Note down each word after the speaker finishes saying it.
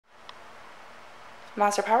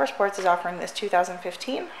Monster Powersports is offering this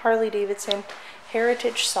 2015 Harley-Davidson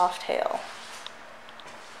Heritage Softail.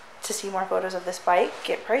 To see more photos of this bike,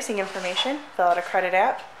 get pricing information, fill out a credit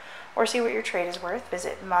app, or see what your trade is worth,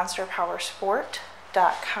 visit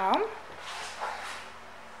monsterpowersport.com.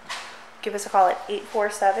 Give us a call at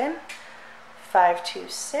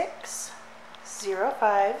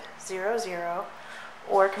 847-526-0500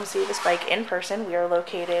 or come see this bike in person. We are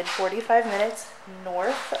located 45 minutes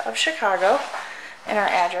north of Chicago, and our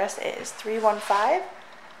address is 315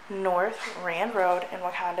 North Rand Road in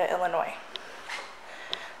Wauconda, Illinois.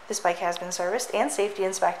 This bike has been serviced and safety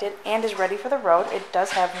inspected and is ready for the road. It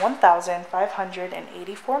does have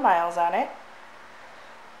 1,584 miles on it.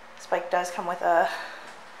 This bike does come with a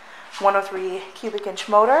 103 cubic inch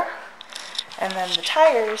motor, and then the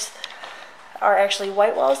tires are actually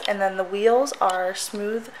white walls, and then the wheels are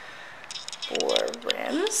smooth bore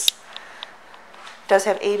rims. Does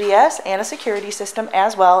have ABS and a security system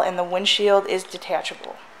as well, and the windshield is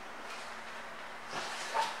detachable.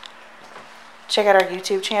 Check out our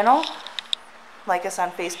YouTube channel, like us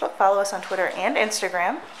on Facebook, follow us on Twitter and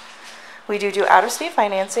Instagram. We do out-of-state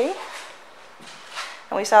financing,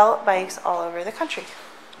 and we sell bikes all over the country.